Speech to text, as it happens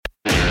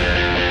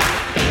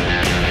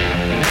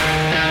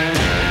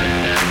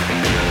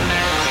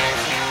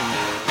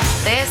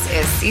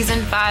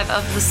Season 5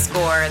 of The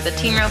Score, the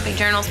Team Roping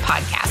Journal's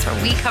podcast,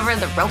 where we cover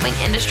the roping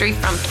industry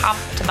from top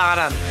to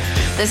bottom.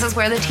 This is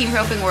where the team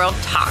roping world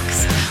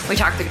talks. We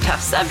talk through tough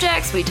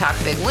subjects, we talk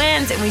big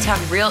wins, and we talk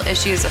real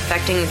issues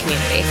affecting the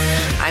community.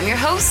 I'm your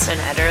host and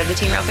editor of the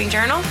Team Roping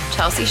Journal,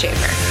 Chelsea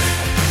Schaefer.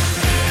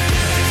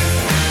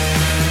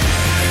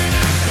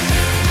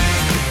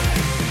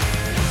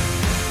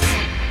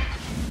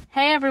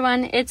 Hey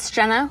everyone, it's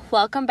Jenna.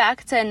 Welcome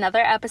back to another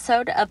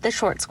episode of The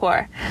Short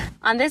Score.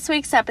 On this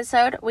week's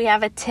episode, we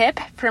have a tip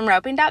from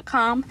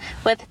roping.com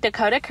with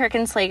Dakota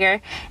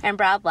Kirchenschlager and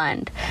Brad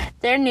Lund.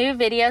 Their new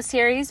video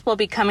series will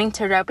be coming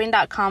to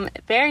roping.com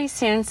very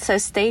soon, so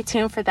stay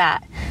tuned for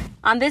that.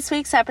 On this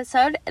week's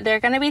episode, they're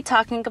going to be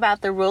talking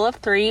about the rule of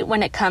 3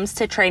 when it comes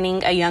to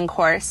training a young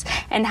horse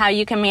and how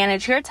you can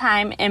manage your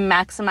time and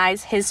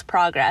maximize his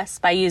progress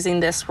by using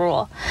this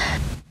rule.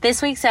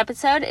 This week's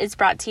episode is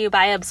brought to you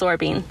by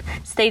Absorbing.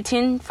 Stay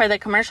tuned for the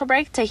commercial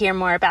break to hear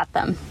more about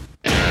them.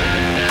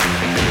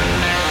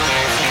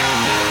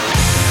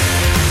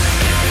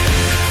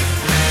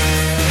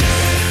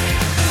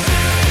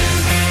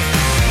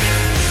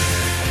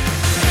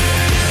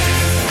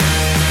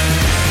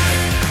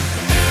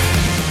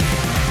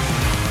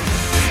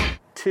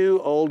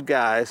 Two old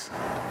guys.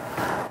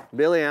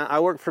 Billy Allen, I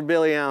work for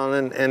Billy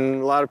Allen,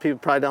 and a lot of people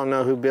probably don't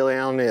know who Billy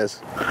Allen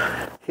is.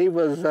 He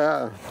was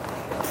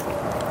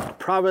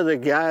probably the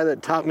guy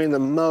that taught me the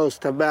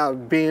most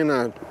about being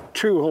a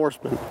true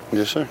horseman.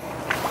 Yes, sir.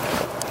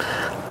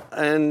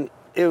 And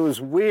it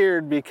was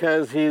weird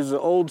because he's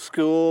old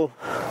school.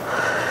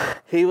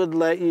 He would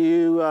let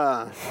you,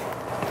 I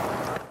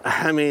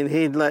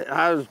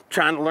was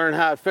trying to learn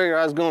how to figure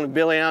I was going to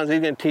Billy Allen's.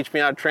 He's going to teach me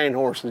how to train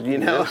horses, you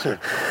know? Yes, sir.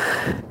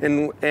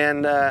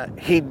 And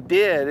he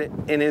did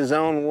in his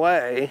own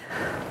way.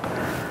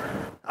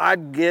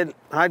 I'd get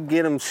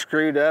him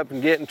screwed up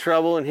and get in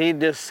trouble, and he'd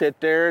just sit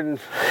there and,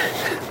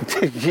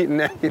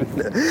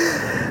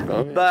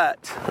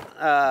 But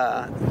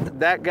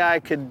that guy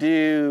could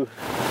do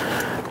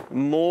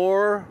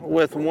more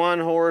with one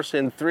horse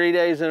in 3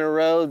 days in a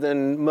row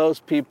than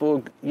most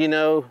people, you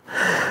know.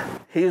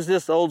 He's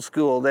just old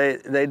school. They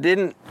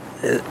didn't,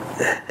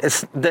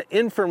 it's the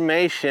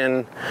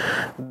information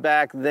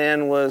back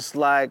then was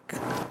like,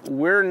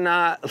 we're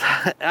not,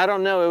 I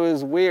don't know, it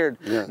was weird.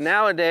 Yes.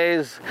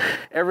 Nowadays,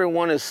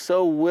 everyone is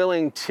so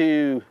willing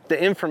to,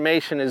 the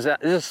information is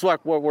just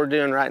like what we're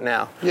doing right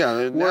now.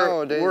 Yeah,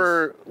 nowadays.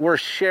 We're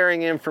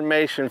sharing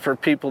information for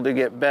people to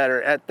get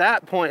better. At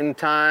that point in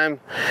time,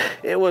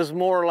 it was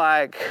more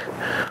like,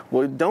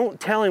 well, don't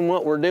tell him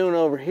what we're doing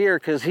over here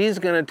because he's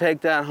going to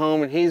take that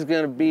home and he's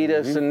going to beat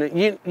us. And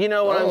you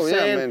know what I'm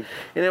saying? Yeah, man.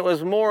 And it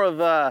was more of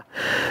a,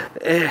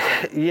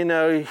 you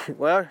know,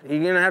 well,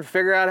 you're going to have to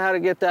figure out how to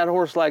get that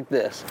horse like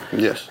this.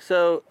 Yes.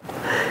 So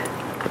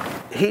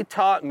he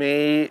taught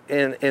me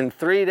in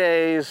 3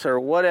 days or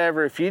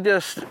whatever, if you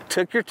just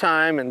took your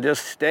time and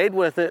just stayed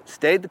with it,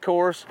 stayed the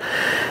course,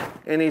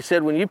 and he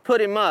said, when you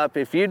put him up,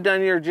 if you've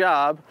done your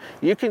job,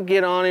 you can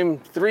get on him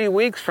 3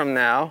 weeks from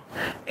now,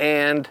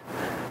 and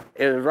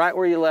it was right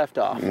where you left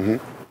off. Mm-hmm.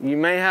 You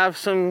may have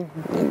some,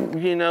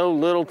 you know,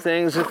 little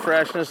things of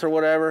freshness or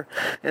whatever.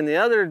 And the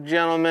other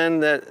gentleman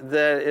that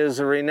is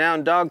a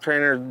renowned dog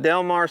trainer,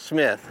 Delmar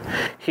Smith,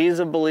 he's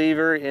a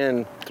believer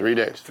in 3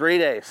 days. 3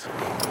 days.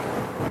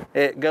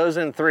 It goes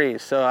in 3.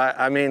 So,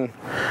 I mean,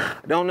 I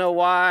don't know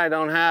why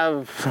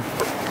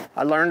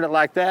I learned it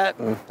like that.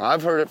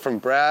 I've heard it from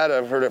Brad.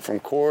 I've heard it from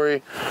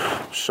Corey,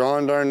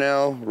 Sean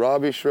Darnell,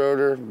 Robbie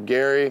Schroeder,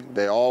 Gary.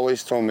 They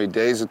always told me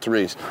days of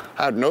 3s.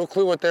 I had no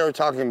clue what they were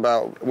talking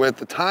about. With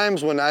the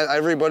times when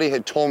everybody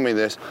had told me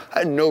this, I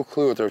had no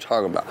clue what they were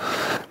talking about.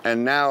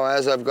 And now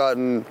as I've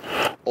gotten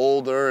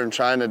older and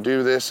trying to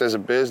do this as a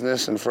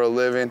business and for a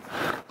living,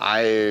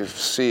 I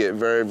see it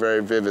very,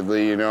 very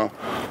vividly, you know.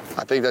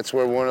 I think that's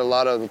where a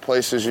lot of the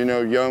places, you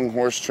know, young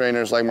horse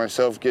trainers like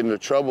myself get into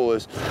trouble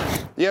is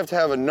you have to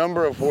have a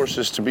number of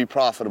horses to be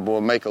profitable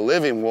and make a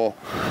living. Well,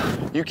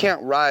 you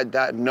can't ride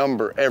that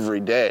number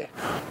every day.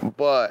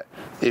 But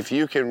if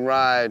you can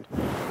ride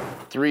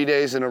 3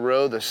 days in a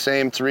row, the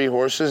same 3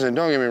 horses, and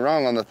don't get me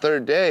wrong, on the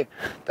 3rd day,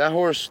 that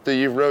horse that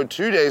you've rode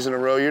 2 days in a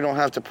row, you don't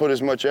have to put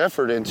as much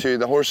effort into.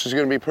 The horse is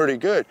going to be pretty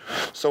good.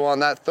 So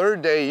on that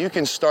 3rd day, you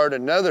can start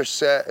another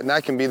set, and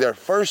that can be their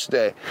first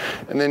day.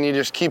 And then you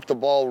just keep the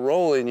ball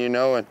rolling, you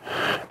know.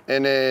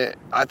 And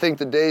I think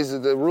the days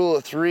of the rule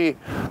of 3,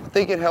 I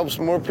think it helps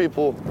more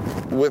people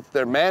with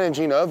their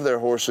managing of their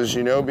horses,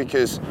 you know,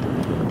 because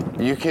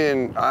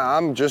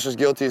I'm just as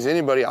guilty as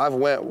anybody. I've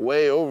went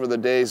way over the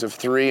days of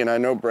 3, and I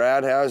know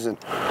Brad has, and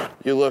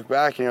you look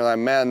back and you're like,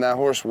 man, that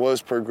horse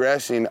was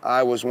progressing.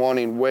 I was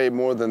wanting way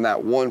more than that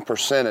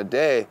 1% a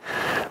day.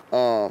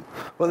 Well,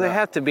 they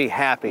have to be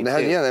happy, too.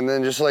 Yeah, and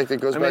then just like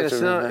it goes back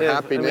to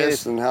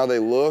happiness and how they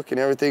look and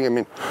everything. I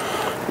mean,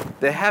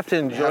 they have to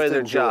enjoy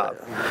their job.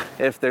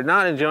 If they're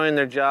not enjoying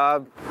their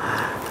job,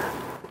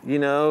 you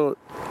know,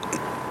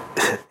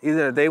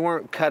 either they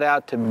weren't cut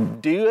out to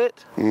do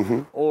it,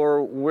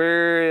 or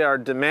we are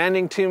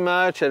demanding too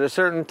much at a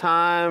certain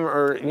time,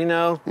 or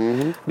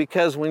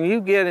because when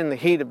you get in the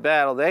heat of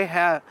battle, they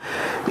have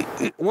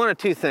one of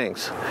two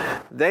things.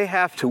 They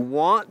have to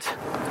want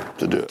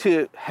to do it,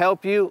 to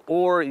help you,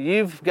 or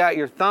you've got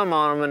your thumb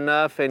on them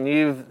enough and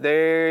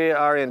they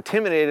are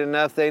intimidated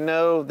enough, they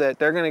know that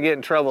they're going to get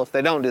in trouble if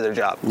they don't do their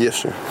job. Yes,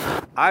 sir.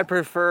 I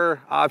prefer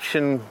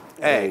option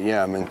A.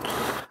 Yeah, I mean,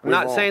 I'm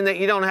not saying that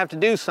you don't have to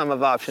do some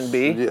of option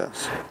B.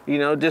 Yes.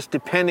 Just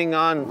depending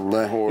on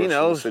the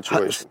horse,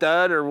 situation.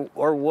 Stud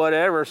or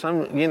whatever.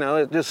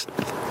 It just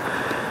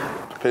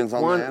depends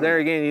on the there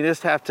again. You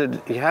just have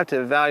to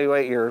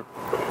evaluate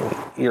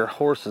your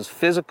horse's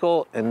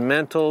physical and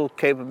mental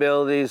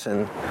capabilities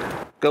and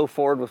go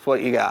forward with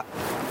what you got.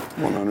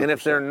 100%. And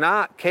if they're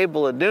not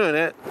capable of doing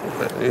it,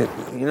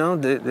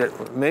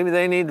 maybe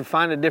they need to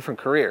find a different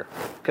career,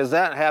 because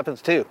that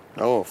happens too.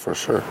 Oh, for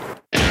sure.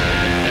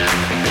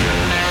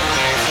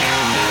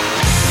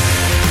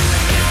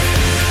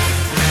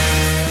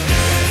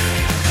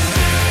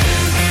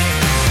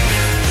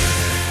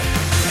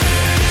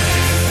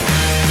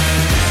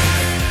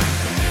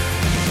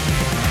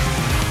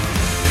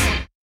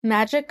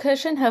 Magic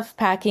Cushion hoof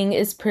packing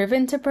is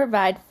proven to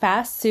provide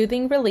fast,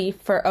 soothing relief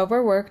for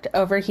overworked,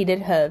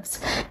 overheated hooves.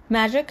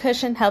 Magic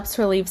Cushion helps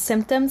relieve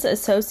symptoms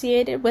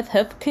associated with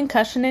hoof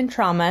concussion and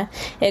trauma.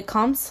 It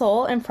calms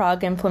sole and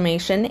frog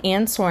inflammation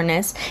and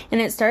soreness, and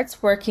it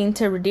starts working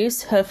to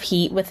reduce hoof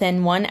heat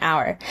within 1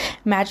 hour.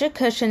 Magic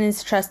Cushion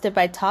is trusted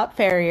by top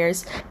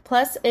farriers,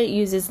 plus it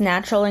uses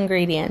natural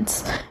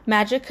ingredients.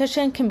 Magic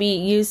Cushion can be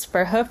used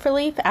for hoof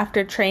relief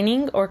after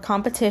training or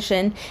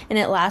competition, and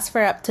it lasts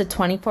for up to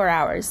 24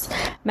 hours.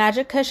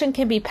 Magic Cushion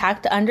can be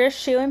packed under a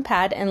shoe and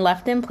pad and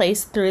left in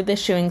place through the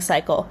shoeing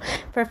cycle.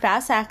 For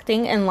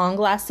fast-acting and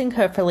long-lasting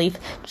hoof relief,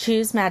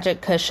 choose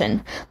Magic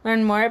Cushion.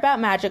 Learn more about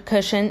Magic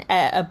Cushion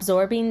at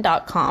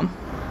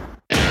absorbing.com.